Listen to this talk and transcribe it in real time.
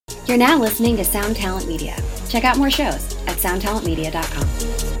You're now listening to Sound Talent Media. Check out more shows at soundtalentmedia.com.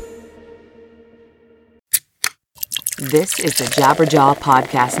 This is the Jabberjaw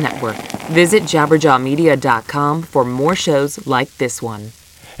Podcast Network. Visit jabberjawmedia.com for more shows like this one.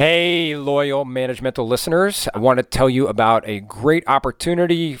 Hey, loyal Managemental listeners. I want to tell you about a great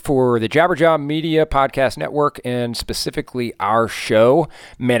opportunity for the Jabberjaw Media Podcast Network and specifically our show,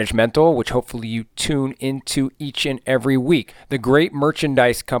 Managemental, which hopefully you tune into each and every week. The great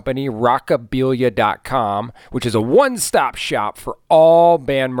merchandise company, Rockabilia.com, which is a one-stop shop for all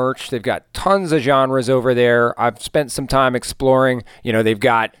band merch. They've got tons of genres over there. I've spent some time exploring. They've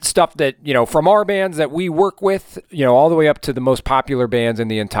got stuff that, from our bands that we work with, all the way up to the most popular bands in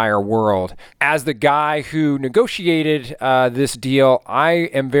the entire world. As the guy who negotiated this deal, I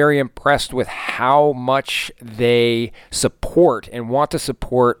am very impressed with how much they support and want to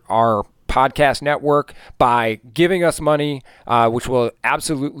support our podcast network by giving us money, which will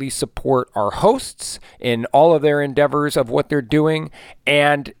absolutely support our hosts in all of their endeavors of what they're doing.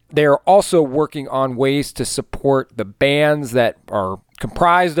 And they're also working on ways to support the bands that are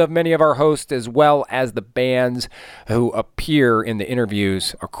comprised of many of our hosts, as well as the bands who appear in the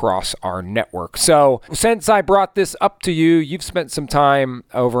interviews across our network. So since I brought this up to you, you've spent some time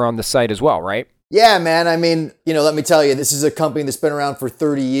over on the site as well, right? Yeah, man. I mean, let me tell you, this is a company that's been around for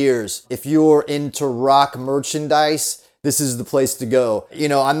 30 years. If you're into rock merchandise, this is the place to go.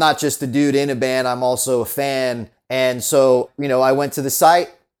 I'm not just a dude in a band, I'm also a fan. And so, I went to the site,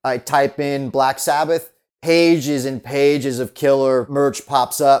 I type in Black Sabbath, pages and pages of killer merch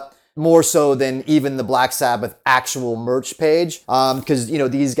pops up, more so than even the Black Sabbath actual merch page. Because,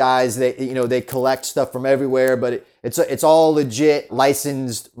 these guys, they collect stuff from everywhere, but it's all legit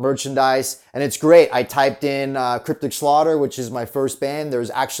licensed merchandise, and it's great. I typed in Cryptic Slaughter, which is my first band. There's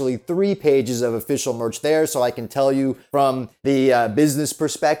actually 3 pages of official merch there, so I can tell you from the business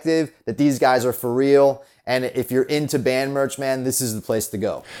perspective that these guys are for real. And if you're into band merch, man, this is the place to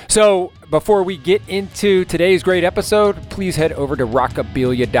go. So before we get into today's great episode, please head over to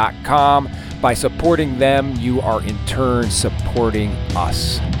rockabilia.com. By supporting them, you are in turn supporting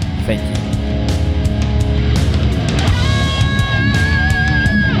us. Thank you.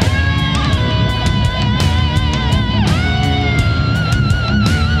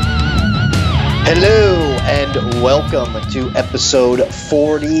 Hello and welcome to episode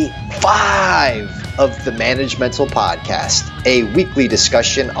 45 of the Managemental Podcast, a weekly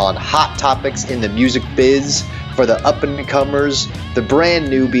discussion on hot topics in the music biz for the up-and-comers, the brand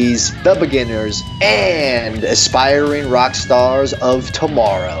newbies, the beginners, and aspiring rock stars of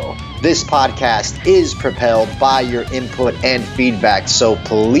tomorrow. This podcast is propelled by your input and feedback, so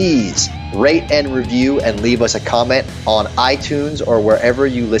please rate and review and leave us a comment on iTunes or wherever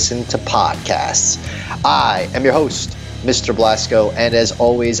you listen to podcasts. I am your host, Mr. Blasco, and as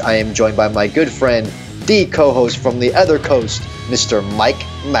always, I am joined by my good friend, the co-host from the other coast, Mr. Mike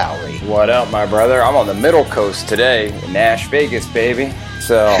Mowry. What up, my brother? I'm on the middle coast today, Nash Vegas, baby.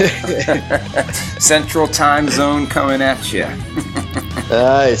 So, Central Time Zone coming at you.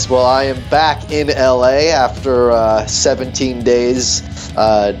 Nice. Well, I am back in LA after 17 days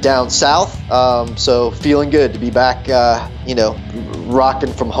down south. So feeling good to be back,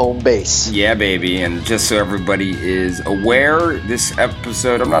 rocking from home base. Yeah, baby. And just so everybody is aware, this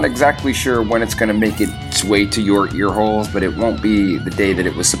episode, I'm not exactly sure when it's going to make its way to your ear holes, but it won't be the day that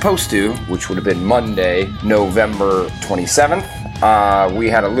it was supposed to, which would have been Monday, November 27th. We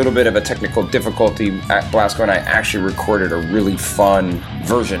had a little bit of a technical difficulty. Blasco and I actually recorded a really fun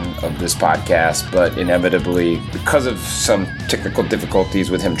version of this podcast, but inevitably, because of some technical difficulties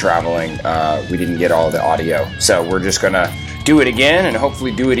with him traveling, we didn't get all the audio. So we're just going to do it again and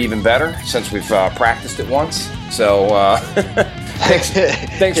hopefully do it even better since we've practiced it once. So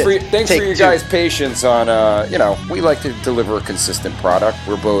thanks for your guys' patience on, we like to deliver a consistent product.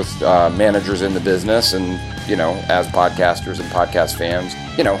 We're both managers in the business and, as podcasters and podcast fans,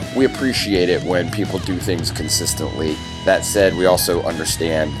 we appreciate it when people do things consistently. That said, we also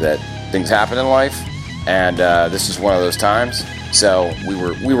understand that things happen in life, and this is one of those times. So we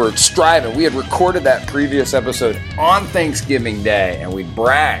were striving. We had recorded that previous episode on Thanksgiving Day, and we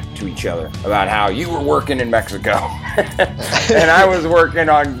bragged to each other about how you were working in Mexico and I was working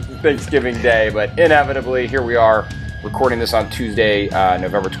on Thanksgiving Day. But inevitably, here we are recording this on Tuesday,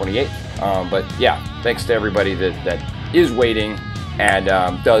 November 28th. But yeah, thanks to everybody that is waiting and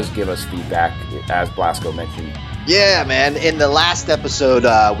does give us feedback, as Blasco mentioned. Yeah, man. In the last episode,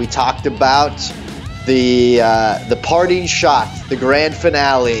 we talked about the parting shot, the grand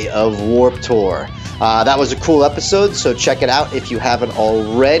finale of Warped Tour. That was a cool episode, so check it out if you haven't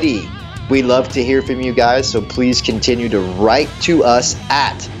already. We love to hear from you guys, so please continue to write to us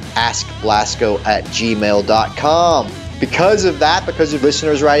at askblasco@gmail.com. Because of that, because of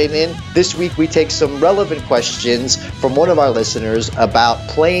listeners writing in, this week we take some relevant questions from one of our listeners about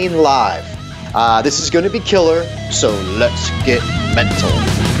playing live. This is going to be killer, so let's get mental.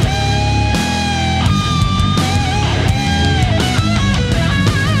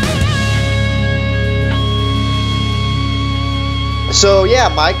 So yeah,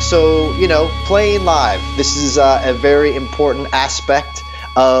 Mike, playing live. This is a very important aspect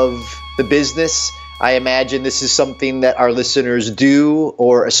of the business. I imagine this is something that our listeners do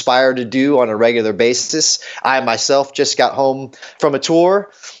or aspire to do on a regular basis. I myself just got home from a tour,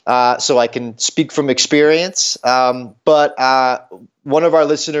 so I can speak from experience. But one of our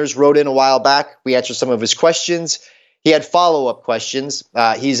listeners wrote in a while back. We answered some of his questions. He had follow-up questions.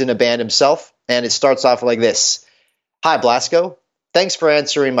 He's in a band himself, and it starts off like this. Hi, Blasco. Thanks for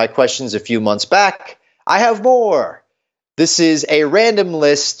answering my questions a few months back. I have more. This is a random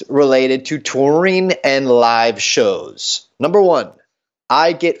list related to touring and live shows. Number 1,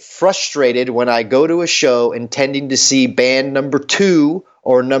 I get frustrated when I go to a show intending to see band number 2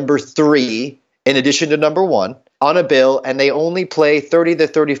 or number 3, in addition to number 1, on a bill, and they only play 30 to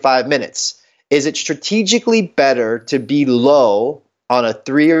 35 minutes. Is it strategically better to be low on a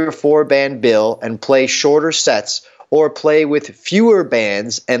 3 or 4 band bill and play shorter sets, or play with fewer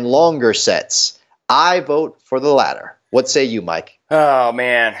bands and longer sets? I vote for the latter. What say you, Mike? Oh,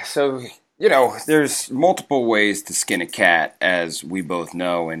 man. So, there's multiple ways to skin a cat, as we both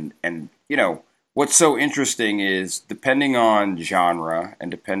know. And what's so interesting is, depending on genre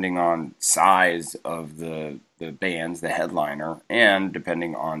and depending on size of the bands, the headliner, and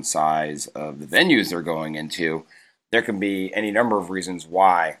depending on size of the venues they're going into, there can be any number of reasons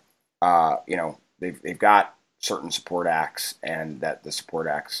why, they've got certain support acts, and that the support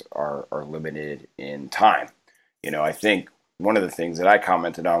acts are limited in time. I think one of the things that I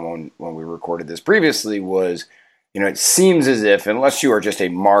commented on when we recorded this previously was, it seems as if, unless you are just a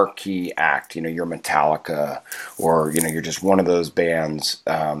marquee act, you're Metallica, or, you're just one of those bands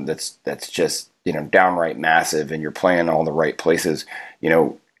that's just, downright massive, and you're playing all the right places,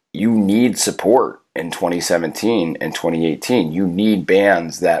 you need support in 2017 and 2018. You need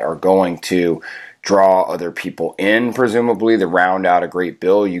bands that are going to draw other people in, presumably, to round out a great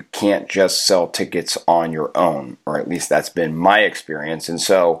bill. You can't just sell tickets on your own, or at least that's been my experience. And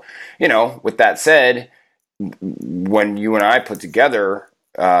so, with that said, when you and I put together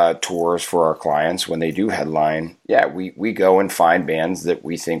tours for our clients, when they do headline, we go and find bands that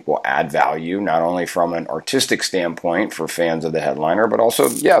we think will add value, not only from an artistic standpoint for fans of the headliner, but also,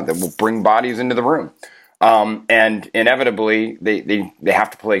 that will bring bodies into the room. And inevitably, they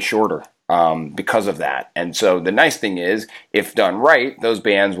have to play shorter. Because of that. And so the nice thing is, if done right, those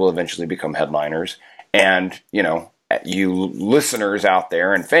bands will eventually become headliners. And, you listeners out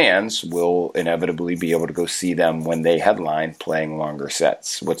there and fans will inevitably be able to go see them when they headline playing longer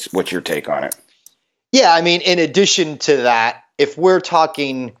sets. What's your take on it? Yeah, in addition to that, if we're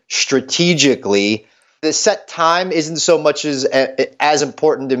talking strategically, the set time isn't so much as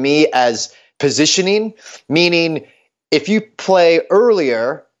important to me as positioning, meaning if you play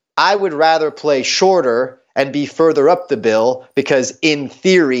earlier, I would rather play shorter and be further up the bill, because in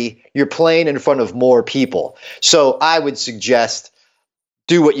theory, you're playing in front of more people. So I would suggest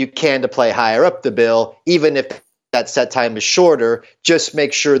do what you can to play higher up the bill, even if that set time is shorter. Just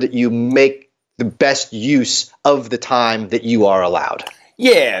make sure that you make the best use of the time that you are allowed.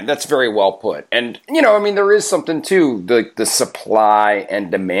 Yeah, that's very well put. And, there is something to the supply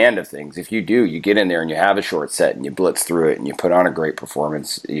and demand of things. If you get in there and you have a short set and you blitz through it and you put on a great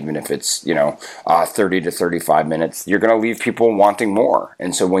performance, even if it's, 30 to 35 minutes, you're going to leave people wanting more.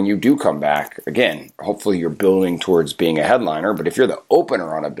 And so when you do come back, again, hopefully you're building towards being a headliner. But if you're the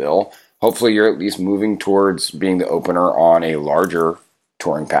opener on a bill, hopefully you're at least moving towards being the opener on a larger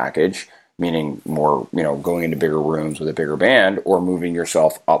touring package, meaning more, going into bigger rooms with a bigger band, or moving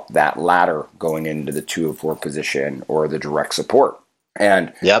yourself up that ladder, going into the 2 of 4 position or the direct support.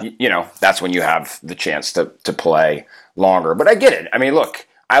 And, that's when you have the chance to play longer. But I get it. Look,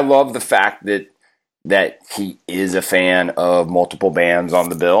 I love the fact that he is a fan of multiple bands on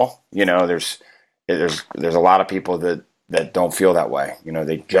the bill. There's a lot of people that don't feel that way.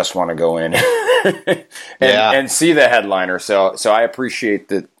 They just want to go in and see the headliner. So I appreciate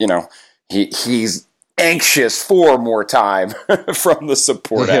that, he's anxious for more time from the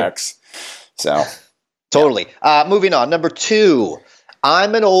support acts. So, totally. Moving on. Number 2,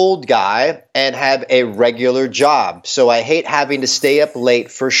 I'm an old guy and have a regular job, so I hate having to stay up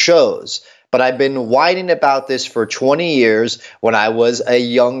late for shows. but I've been whining about this for 20 years when I was a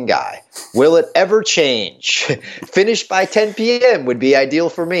young guy. Will it ever change? Finish by 10 p.m. would be ideal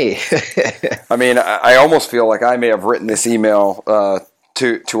for me. I mean, I almost feel like I may have written this email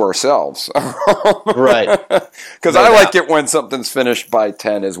to ourselves. Right. Because I like it when something's finished by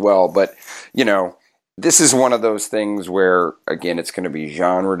 10 as well. But, this is one of those things where, again, it's going to be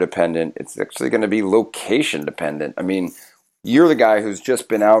genre dependent. It's actually going to be location dependent. I mean, you're the guy who's just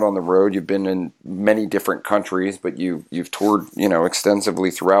been out on the road. You've been in many different countries, but you've toured, extensively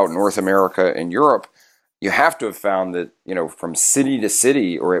throughout North America and Europe. You have to have found that, from city to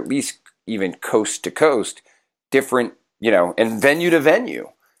city, or at least even coast to coast, different, and venue to venue,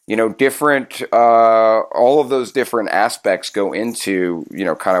 different, all of those different aspects go into,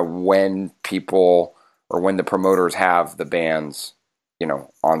 kind of when people or when the promoters have the bands,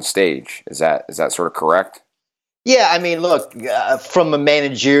 on stage. Is that sort of correct? Yeah, I mean, look, from a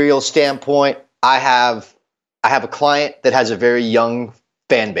managerial standpoint, I have a client that has a very young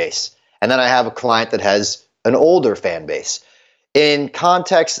fan base, and then I have a client that has an older fan base. In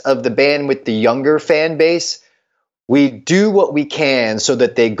context of the band with the younger fan base, we do what we can so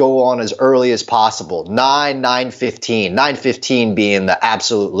that they go on as early as possible, 9:15 being the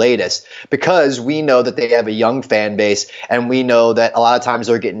absolute latest, because we know that they have a young fan base, and we know that a lot of times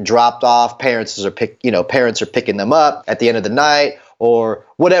they're getting dropped off. Parents are picking them up at the end of the night, or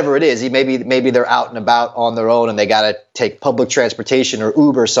whatever it is. Maybe they're out and about on their own and they got to take public transportation or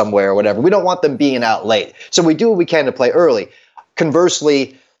Uber somewhere or whatever. We don't want them being out late, so we do what we can to play early.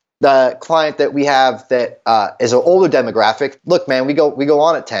 Conversely, the client that we have that is an older demographic, look, man, we go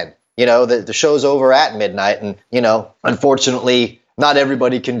on at 10. The show's over at midnight, and unfortunately, not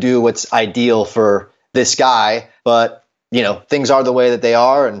everybody can do what's ideal for this guy. But things are the way that they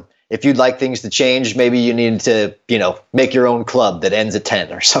are, and if you'd like things to change, maybe you need to make your own club that ends at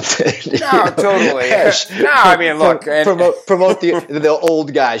 10 or something. No, totally. No, I mean, look, promote the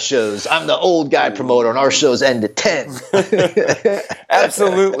old guy shows. I'm the old guy promoter, and our shows end at 10.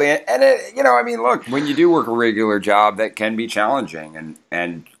 Absolutely. And I mean, look, when you do work a regular job, that can be challenging.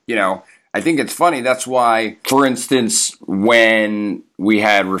 And I think it's funny. That's why, for instance, when we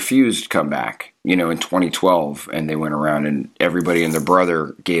had Refused come back, in 2012, and they went around and everybody and their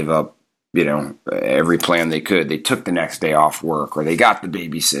brother gave up, every plan they could. They took the next day off work, or they got the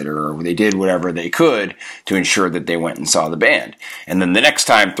babysitter, or they did whatever they could to ensure that they went and saw the band. And then the next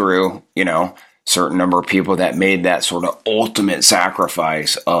time through, certain number of people that made that sort of ultimate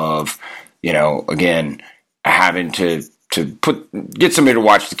sacrifice of, again, having to get somebody to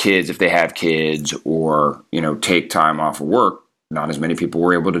watch the kids if they have kids, or, take time off of work. Not as many people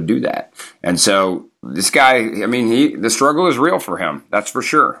were able to do that. And so this guy, I mean, the struggle is real for him. That's for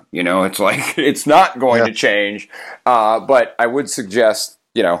sure. It's like, it's not going to change. But I would suggest,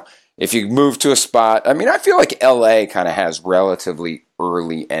 if you move to a spot, I mean, I feel like LA kind of has relatively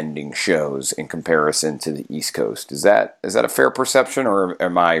early ending shows in comparison to the East Coast. Is that a fair perception, or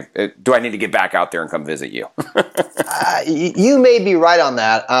do I need to get back out there and come visit you? You may be right on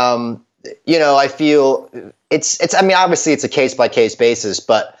that. I feel I mean, obviously it's a case by case basis,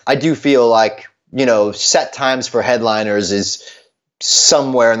 but I do feel like, set times for headliners is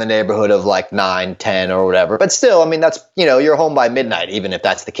somewhere in the neighborhood of like 9, 10 or whatever. But still, I mean, that's, you're home by midnight, even if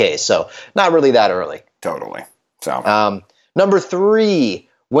that's the case. So not really that early. Totally. So, number 3,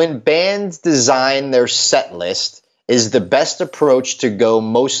 when bands design their set list, is the best approach to go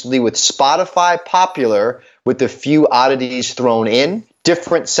mostly with Spotify popular with a few oddities thrown in,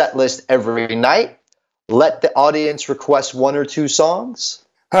 different set list every night, let the audience request 1 or 2 songs?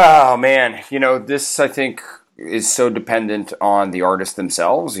 Oh, man. This, I think, is so dependent on the artist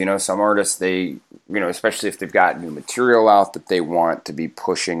themselves. Some artists, they, especially if they've got new material out that they want to be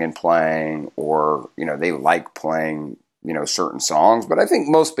pushing and playing, or, they like playing, certain songs. But I think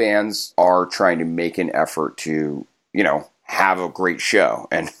most bands are trying to make an effort to, have a great show.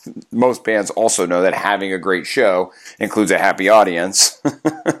 And most bands also know that having a great show includes a happy audience.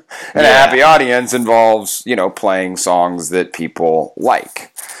 And a happy audience involves, playing songs that people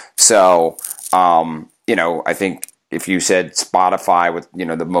like. So, I think if you said Spotify with,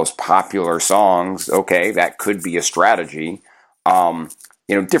 the most popular songs, okay, that could be a strategy.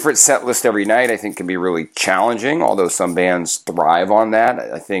 Different set list every night, I think, can be really challenging, although some bands thrive on that.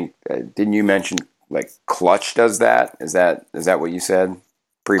 I think, didn't you mention like Clutch does that? Is that what you said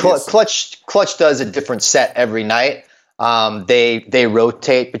previously? Clutch does a different set every night. They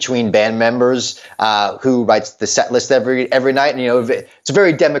rotate between band members who writes the set list every night, and it's a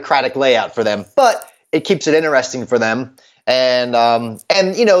very democratic layout for them, but it keeps it interesting for them. And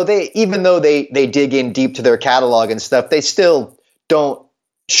they, even though they dig in deep to their catalog and stuff, they still don't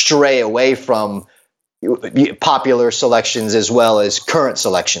stray away from popular selections as well as current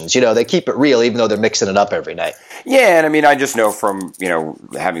selections. They keep it real even though they're mixing it up every night. Yeah, and I mean, I just know from,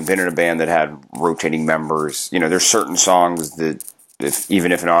 having been in a band that had rotating members, there's certain songs that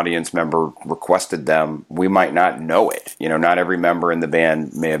even if an audience member requested them, we might not know it. Not every member in the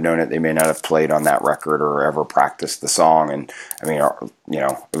band may have known it. They may not have played on that record or ever practiced the song. And I mean,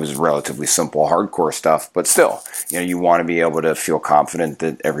 it was relatively simple hardcore stuff, but still, you want to be able to feel confident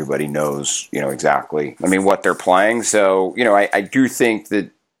that everybody knows, exactly, what they're playing. So, I do think that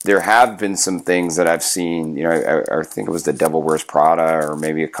there have been some things that I've seen, I think it was the Devil Wears Prada, or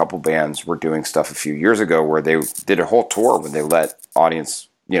maybe a couple bands were doing stuff a few years ago where they did a whole tour where they let audience,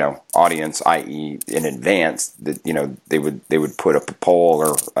 i.e. in advance, that, they would put up a poll,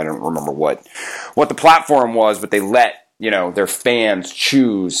 or I don't remember what the platform was, but they let, their fans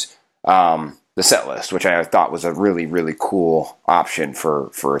choose the set list, which I thought was a really, really cool option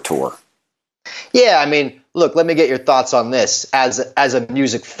for a tour. Yeah, I mean, look, let me get your thoughts on this as a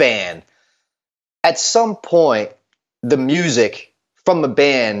music fan. At some point, the music from a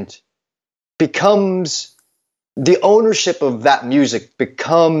band becomes, the ownership of that music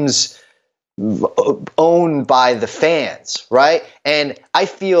becomes owned by the fans, right? And I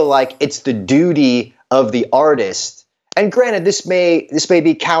feel like it's the duty of the artist. And granted, this may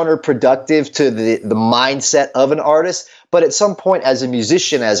be counterproductive to the mindset of an artist, but at some point as a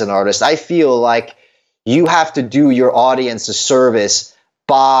musician, as an artist, I feel like you have to do your audience a service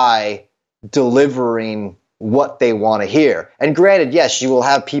by delivering what they want to hear. And granted, yes, you will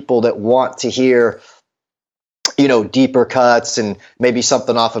have people that want to hear, deeper cuts and maybe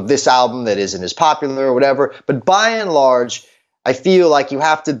something off of this album that isn't as popular or whatever. But by and large, I feel like you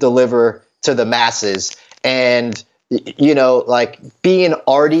have to deliver to the masses. And like being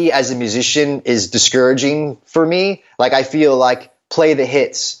arty as a musician is discouraging for me. Like, I feel like play the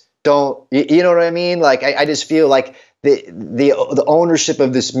hits. Don't, you know what I mean? Like, I just feel like the ownership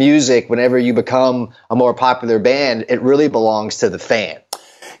of this music, whenever you become a more popular band, it really belongs to the fan.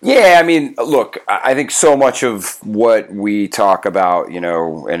 Yeah, I mean, look, I think so much of what we talk about,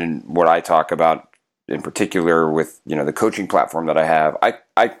 and what I talk about in particular with, the coaching platform that I have,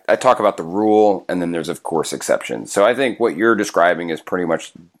 I talk about the rule, and then there's, of course, exceptions. So I think what you're describing is pretty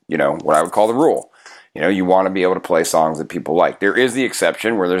much, what I would call the rule. You want to be able to play songs that people like. There is the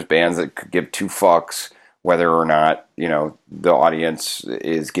exception where there's bands that could give two fucks whether or not, the audience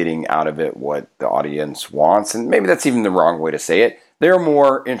is getting out of it what the audience wants. And maybe that's even the wrong way to say it. They're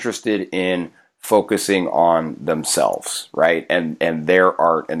more interested in focusing on themselves, right? And their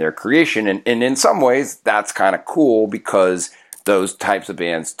art and their creation. And in some ways, that's kind of cool because those types of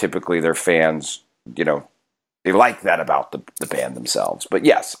bands, typically their fans, they like that about the band themselves. But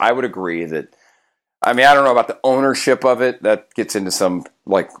yes, I would agree that, I don't know about the ownership of it. That gets into some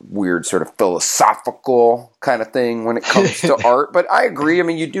like weird sort of philosophical kind of thing when it comes to art. But I agree.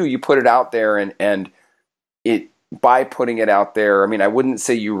 You put it out there and it, by putting it out there, I wouldn't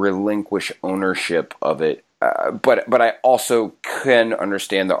say you relinquish ownership of it, but I also can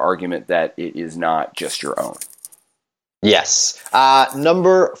understand the argument that it is not just your own. Yes.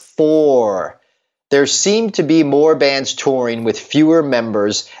 Number 4. There seem to be more bands touring with fewer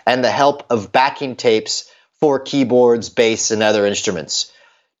members and the help of backing tapes for keyboards, bass, and other instruments.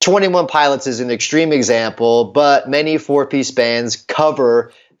 21 Pilots is an extreme example, but many 4-piece bands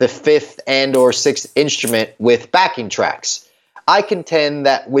cover the 5th and or 6th instrument with backing tracks. I contend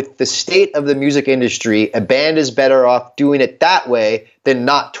that with the state of the music industry, a band is better off doing it that way than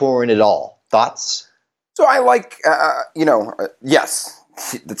not touring at all. Thoughts? So I like, yes,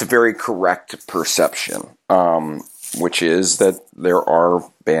 that's a very correct perception, which is that there are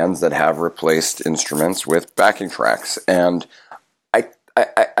bands that have replaced instruments with backing tracks. And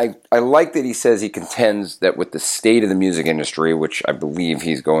I like that he says he contends that with the state of the music industry, which I believe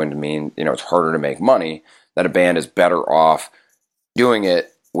he's going to mean, it's harder to make money, that a band is better off doing it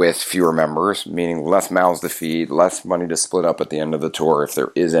with fewer members, meaning less mouths to feed, less money to split up at the end of the tour if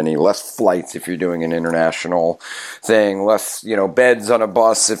there is any, less flights if you're doing an international thing, less, beds on a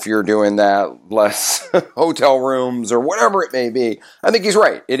bus if you're doing that, less hotel rooms or whatever it may be. I think he's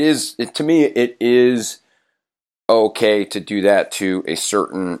right. To me, it is okay to do that to a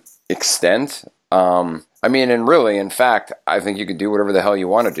certain extent. And really, in fact, I think you can do whatever the hell you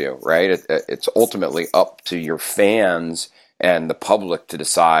want to do, right? It's ultimately up to your fans and the public to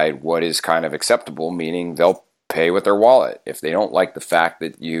decide what is kind of acceptable, meaning they'll pay with their wallet. If they don't like the fact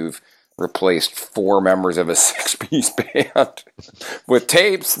that you've replaced 4 members of a 6-piece band with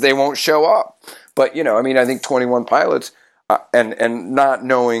tapes, they won't show up. But, I think 21 Pilots, and not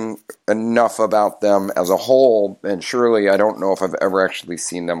knowing enough about them as a whole, and surely I don't know if I've ever actually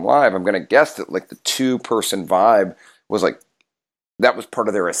seen them live. I'm going to guess that like the 2-person vibe was like, that was part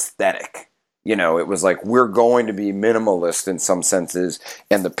of their aesthetic. You know, it was like, we're going to be minimalist in some senses,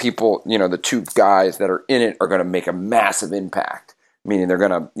 and the people, you know, the 2 guys that are in it are going to make a massive impact, meaning they're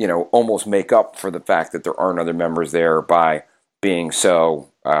going to, you know, almost make up for the fact that there aren't other members there by being so,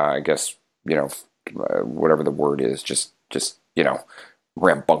 I guess, you know, whatever the word is, just, you know,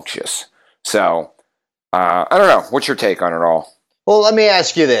 rambunctious. So, I don't know. What's your take on it all? Well, let me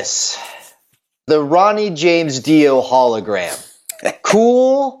ask you this. The Ronnie James Dio hologram.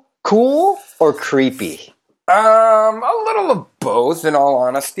 Cool or creepy? A little of both, in all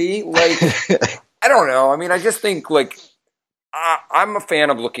honesty. Like, I don't know. I mean, I just think, like, I'm a fan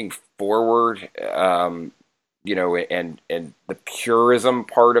of looking forward, you know, and the purism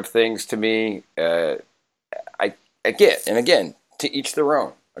part of things to me, I get. And again, to each their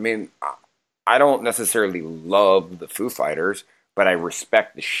own. I mean, I don't necessarily love the Foo Fighters, but I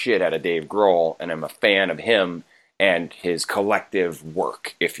respect the shit out of Dave Grohl, and I'm a fan of him and his collective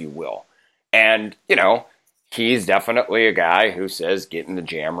work, if you will. And, you know, he's definitely a guy who says, get in the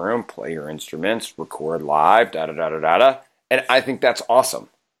jam room, play your instruments, record live, da-da-da-da-da-da. And I think that's awesome.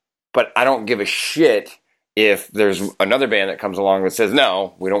 But I don't give a shit if there's another band that comes along that says,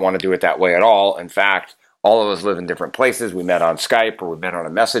 no, we don't want to do it that way at all. In fact, all of us live in different places. We met on Skype or we met on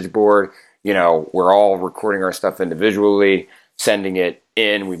a message board. You know, we're all recording our stuff individually, sending it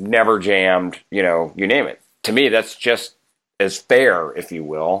in. We've never jammed, you know, you name it. To me, that's just as fair, if you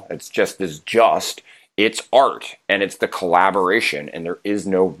will. It's just as just. It's art, and it's the collaboration, and there is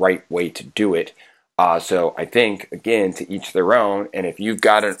no right way to do it. So I think, again, to each their own. And if you've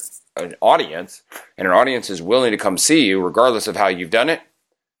got an audience, and an audience is willing to come see you, regardless of how you've done it,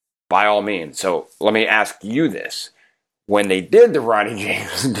 by all means. So let me ask you this. When they did the Ronnie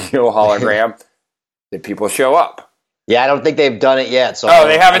James Dio hologram, did people show up? Yeah, I don't think they've done it yet. So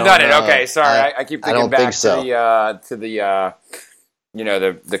they haven't done it. Okay, sorry. I keep thinking back so. to the you know,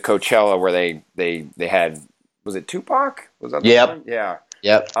 the Coachella where they had, was it Tupac? Was that the one? Yeah.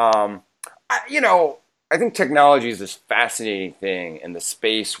 Yep. You know, I think technology is this fascinating thing, and the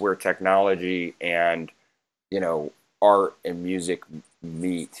space where technology and, you know, art and music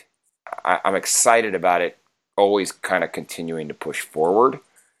meet. I'm excited about it, always kind of continuing to push forward.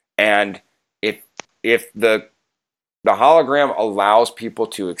 And if the hologram allows people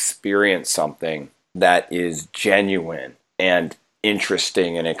to experience something that is genuine and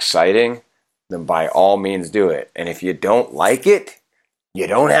interesting and exciting, then by all means do it. And if you don't like it, you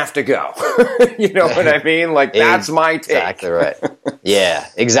don't have to go. You know what I mean? Like, that's my take. Exactly right. Yeah,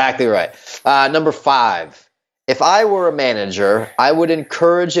 exactly right. Number 5. If I were a manager, I would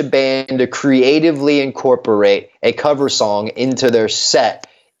encourage a band to creatively incorporate a cover song into their set,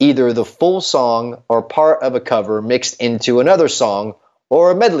 either the full song or part of a cover mixed into another song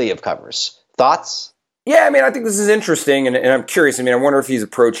or a medley of covers. Thoughts? Yeah, I mean, I think this is interesting, and I'm curious. I mean, I wonder if he's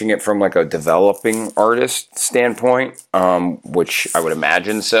approaching it from like a developing artist standpoint, which I would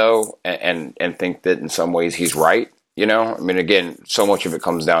imagine so, and think that in some ways he's right. You know, I mean, again, so much of it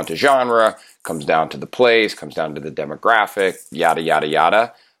comes down to genre, comes down to the place, comes down to the demographic, yada, yada,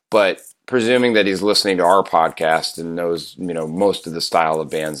 yada. But presuming that he's listening to our podcast and knows, you know, most of the style of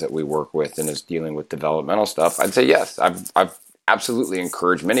bands that we work with and is dealing with developmental stuff, I'd say yes. I've absolutely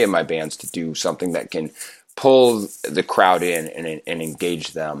encouraged many of my bands to do something that can pull the crowd in and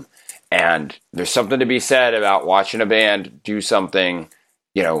engage them. And there's something to be said about watching a band do something,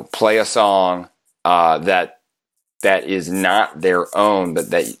 you know, play a song that is not their own,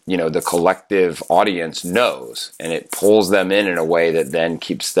 but that, you know, the collective audience knows, and it pulls them in a way that then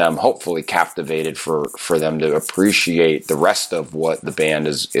keeps them hopefully captivated for them to appreciate the rest of what the band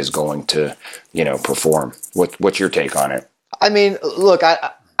is going to, you know, perform. What's your take on it? I mean, look,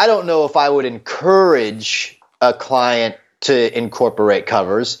 I don't know if I would encourage a client to incorporate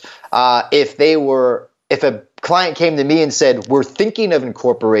covers. If a client came to me and said, we're thinking of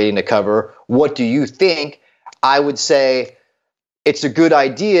incorporating a cover, what do you think? I would say it's a good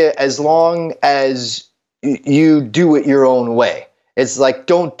idea as long as you do it your own way. It's like,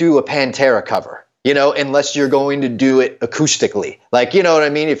 don't do a Pantera cover, you know, unless you're going to do it acoustically. Like, you know what I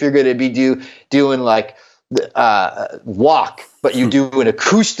mean? If you're going to be doing like Walk, but you do an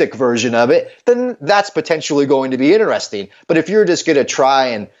acoustic version of it, then that's potentially going to be interesting. But if you're just going to try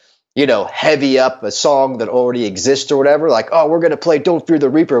and, you know, heavy up a song that already exists or whatever, like, oh, we're going to play Don't Fear the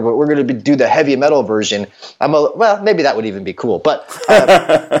Reaper, but we're going to do the heavy metal version. Well, maybe that would even be cool. But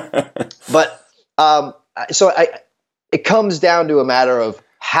it comes down to a matter of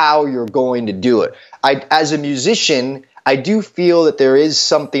how you're going to do it. As a musician, I do feel that there is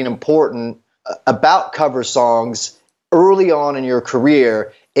something important about cover songs early on in your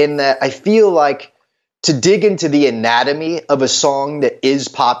career, in that I feel like to dig into the anatomy of a song that is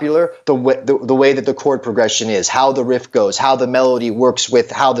popular, the way that the chord progression is, how the riff goes, how the melody works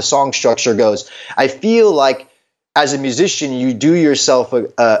with how the song structure goes. I feel like as a musician, you do yourself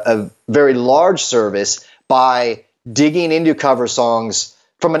a very large service by digging into cover songs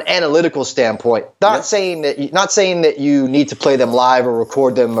from an analytical standpoint. Not saying that you need to play them live or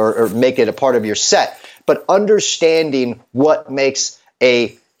record them or make it a part of your set, but understanding what makes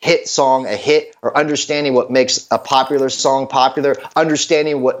a hit song a hit, or understanding what makes a popular song popular,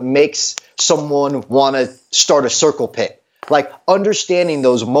 understanding what makes someone want to start a circle pit. Like, understanding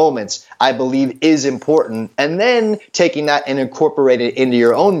those moments, I believe, is important. And then taking that and incorporating it into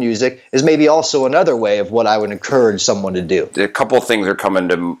your own music is maybe also another way of what I would encourage someone to do. A couple of things are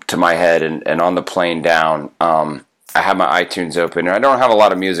coming to my head, and on the plane down, I have my iTunes open, and I don't have a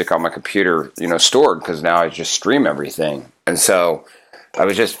lot of music on my computer, stored, because now I just stream everything. And so I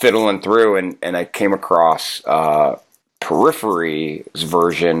was just fiddling through, and I came across Periphery's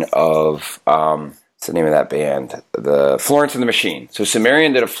version of what's the name of that band? The Florence and the Machine. So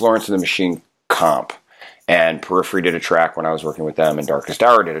Sumerian did a Florence and the Machine comp, and Periphery did a track when I was working with them, and Darkest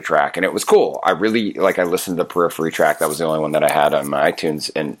Hour did a track, and it was cool. I listened to the Periphery track. That was the only one that I had on my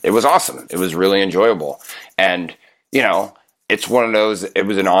iTunes, and it was awesome. It was really enjoyable. And, it's one of those, it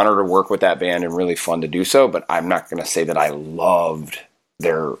was an honor to work with that band and really fun to do so, but I'm not going to say that I loved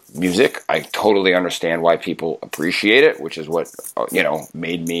their music. I totally understand why people appreciate it, which is what,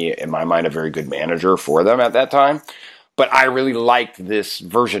 made me, in my mind, a very good manager for them at that time. But I really liked this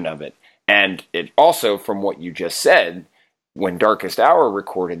version of it. And it also, from what you just said, when Darkest Hour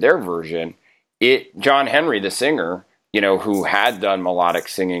recorded their version, John Henry, the singer, who had done melodic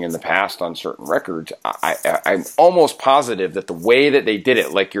singing in the past on certain records, I'm almost positive that the way that they did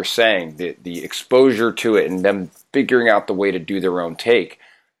it, like you're saying, the exposure to it and them figuring out the way to do their own take,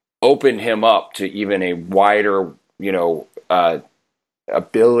 opened him up to even a wider,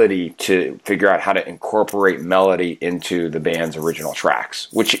 ability to figure out how to incorporate melody into the band's original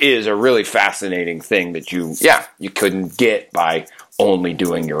tracks, which is a really fascinating thing that you couldn't get by only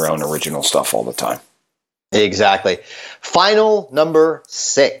doing your own original stuff all the time. Exactly. Final number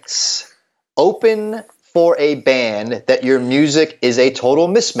 6. Open for a band that your music is a total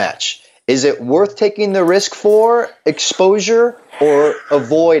mismatch. Is it worth taking the risk for exposure, or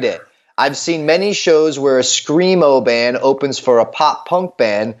avoid it? I've seen many shows where a screamo band opens for a pop punk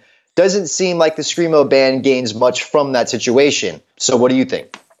band. Doesn't seem like the screamo band gains much from that situation. So what do you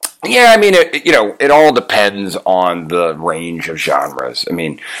think? Yeah, I mean, it all depends on the range of genres. I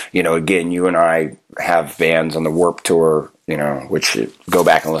mean, again, you and I have bands on the Warped Tour, which go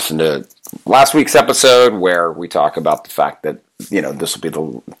back and listen to last week's episode where we talk about the fact that, this will be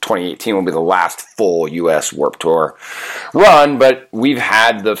 2018 will be the last full U.S. Warped Tour run, but we've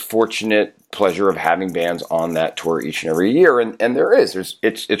had the fortunate pleasure of having bands on that tour each and every year, and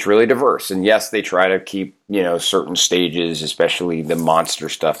it's really diverse. And yes, they try to keep certain stages, especially the monster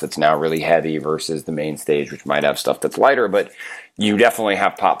stuff that's now really heavy, versus the main stage, which might have stuff that's lighter. But you definitely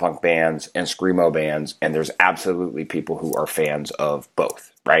have pop punk bands and screamo bands, and there's absolutely people who are fans of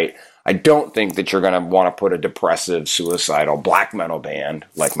both, right? I don't think that you're going to want to put a depressive, suicidal black metal band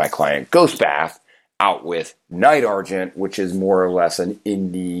like my client Ghostbath out with Night Argent, which is more or less an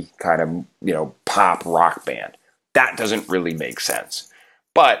indie kind of, pop rock band. That doesn't really make sense.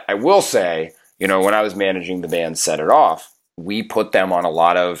 But I will say, when I was managing the band Set It Off, we put them on a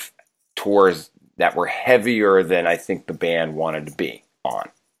lot of tours that were heavier than I think the band wanted to be on,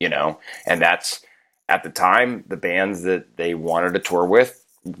 and that's, at the time, the bands that they wanted to tour with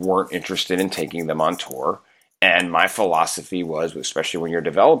weren't interested in taking them on tour. And my philosophy was, especially when you're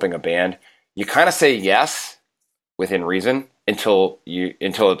developing a band, you kind of say yes within reason until you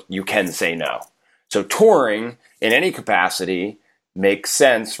can say no. So touring in any capacity makes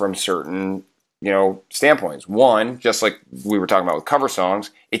sense from certain, standpoints. One, just like we were talking about with cover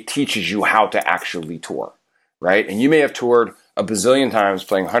songs, it teaches you how to actually tour, right? And you may have toured a bazillion times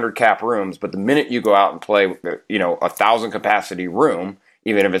playing 100 cap rooms, but the minute you go out and play, 1,000 capacity room,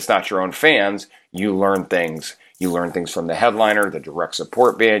 even if it's not your own fans, you learn things. You learn things from the headliner, the direct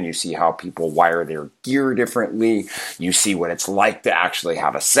support band. You see how people wire their gear differently. You see what it's like to actually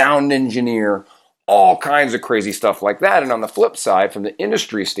have a sound engineer, all kinds of crazy stuff like that. And on the flip side, from the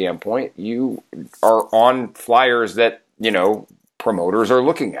industry standpoint, you are on flyers that, promoters are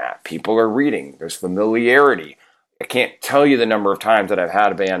looking at. People are reading. There's familiarity. I can't tell you the number of times that I've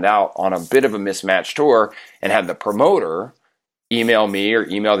had a band out on a bit of a mismatched tour and had the promoter email me or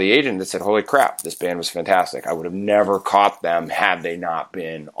email the agent that said, holy crap, this band was fantastic. I would have never caught them had they not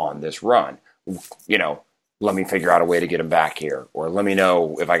been on this run. You know, let me figure out a way to get them back here, or let me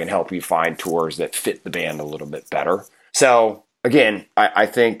know if I can help you find tours that fit the band a little bit better. So again, I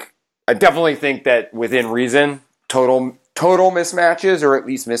definitely think that within reason, total mismatches, or at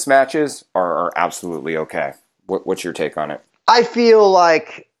least mismatches, are absolutely okay. What's your take on it? I feel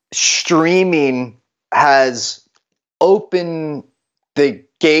like streaming has opened the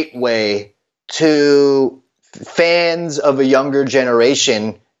gateway to fans of a younger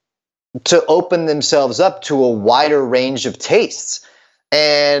generation to open themselves up to a wider range of tastes.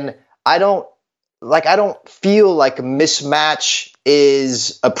 And I don't feel like a mismatch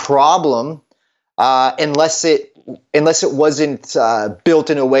is a problem unless it wasn't built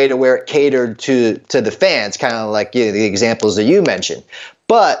in a way to where it catered to the fans, kind of like the examples that you mentioned.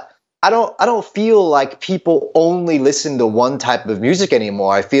 But I don't feel like people only listen to one type of music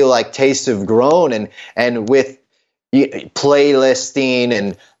anymore. I feel like tastes have grown, and with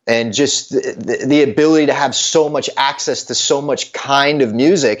playlisting and just the ability to have so much access to so much kind of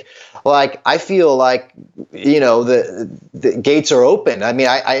music, like I feel like the gates are open. I mean,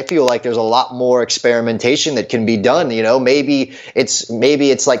 I feel like there's a lot more experimentation that can be done. Maybe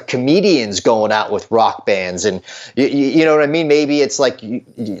it's like comedians going out with rock bands, and you know what I mean. Maybe it's like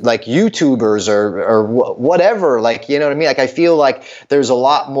YouTubers or whatever. Like, you know what I mean. Like, I feel like there's a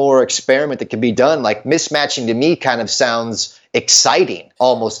lot more experiment that can be done. Like, mismatching to me kind of sounds exciting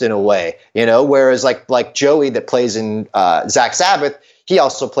almost in a way, whereas like Joey that plays in Zach Sabbath, he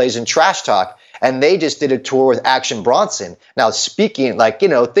also plays in Trash Talk, and they just did a tour with Action Bronson. Now, speaking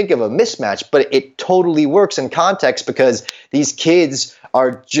think of a mismatch, but it totally works in context because these kids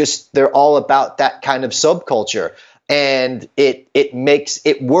they're all about that kind of subculture. And it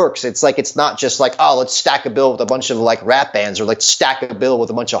works. It's like, it's not just like, oh, let's stack a bill with a bunch of like rap bands, or let's stack a bill with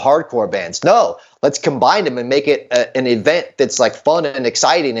a bunch of hardcore bands. No, let's combine them and make it an event that's like fun and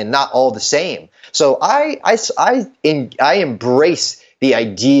exciting and not all the same. So I embrace the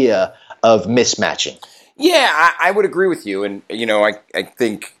idea of mismatching. Yeah, I would agree with you. And, I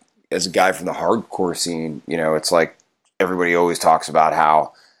think as a guy from the hardcore scene, it's like everybody always talks about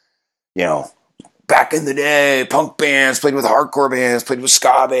how, back in the day, punk bands played with hardcore bands, played with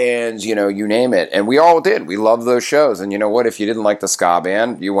ska bands, you name it. And we all did. We loved those shows. And you know what? If you didn't like the ska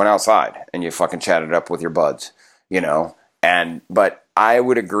band, you went outside and you fucking chatted up with your buds, But I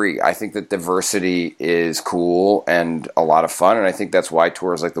would agree. I think that diversity is cool and a lot of fun. And I think that's why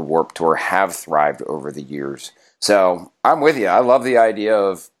tours like the Warped Tour have thrived over the years. So I'm with you. I love the idea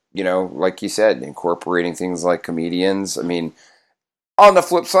of, like you said, incorporating things like comedians. I mean, on the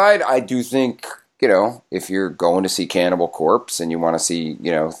flip side, I do think, if you're going to see Cannibal Corpse and you want to see,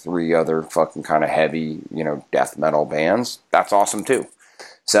 3 other fucking kind of heavy, death metal bands, that's awesome too.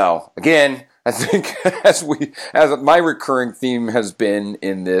 So again, I think as my recurring theme has been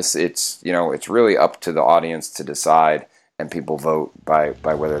in this, it's really up to the audience to decide, and people vote by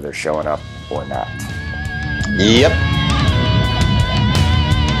whether they're showing up or not. Yep.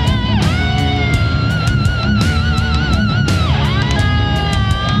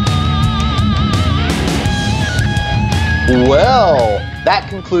 Well, that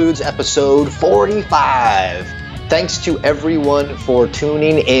concludes episode 45. Thanks to everyone for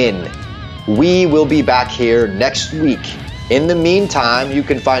tuning in. We will be back here next week. In the meantime, you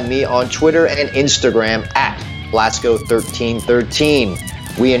can find me on Twitter and Instagram at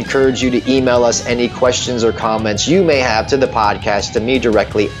Blasco1313. We encourage you to email us any questions or comments you may have to the podcast to me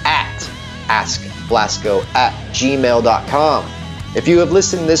directly at askblasco@gmail.com. If you have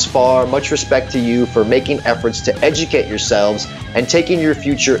listened this far, much respect to you for making efforts to educate yourselves and taking your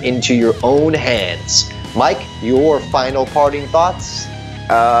future into your own hands. Mike, your final parting thoughts?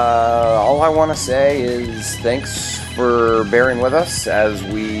 All I want to say is thanks for bearing with us as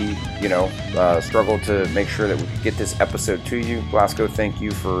we, struggle to make sure that we can get this episode to you. Blasco, thank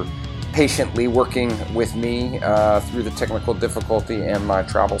you for patiently working with me through the technical difficulty and my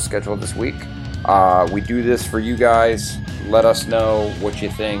travel schedule this week. We do this for you guys. Let us know what you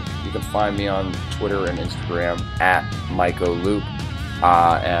think. You can find me on Twitter and Instagram at MikeO'Loop.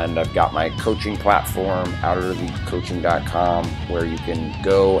 And I've got my coaching platform, outerleaguecoaching.com, where you can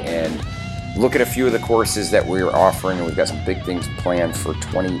go and look at a few of the courses that we're offering. And we've got some big things planned for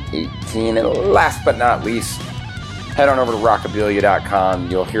 2018. And last but not least, head on over to rockabilia.com.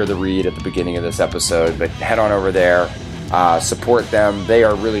 You'll hear the read at the beginning of this episode, but head on over there. Support them. They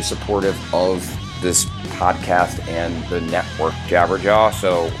are really supportive of this podcast and the network Jabberjaw.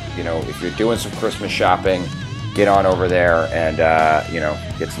 So, if you're doing some Christmas shopping, get on over there and,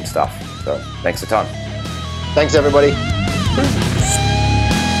 get some stuff. So thanks a ton. Thanks, everybody.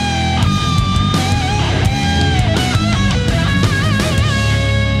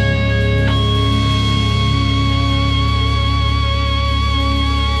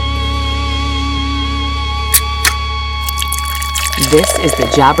 This is the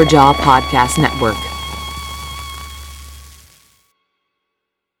Jabberjaw Podcast Network.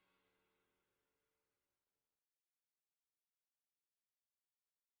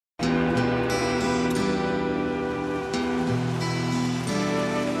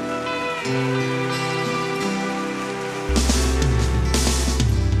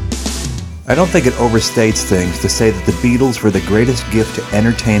 I don't think it overstates things to say that the Beatles were the greatest gift to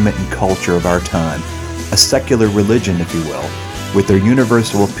entertainment and culture of our time, a secular religion, if you will, with their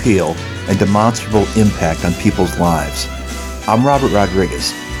universal appeal and demonstrable impact on people's lives. I'm Robert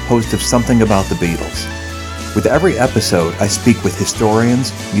Rodriguez, host of Something About the Beatles. With every episode, I speak with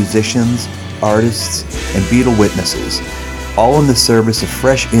historians, musicians, artists, and Beatle witnesses, all in the service of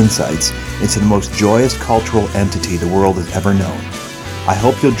fresh insights into the most joyous cultural entity the world has ever known. I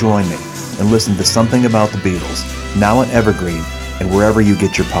hope you'll join me and listen to Something About the Beatles, now on Evergreen and wherever you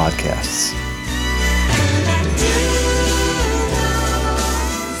get your podcasts.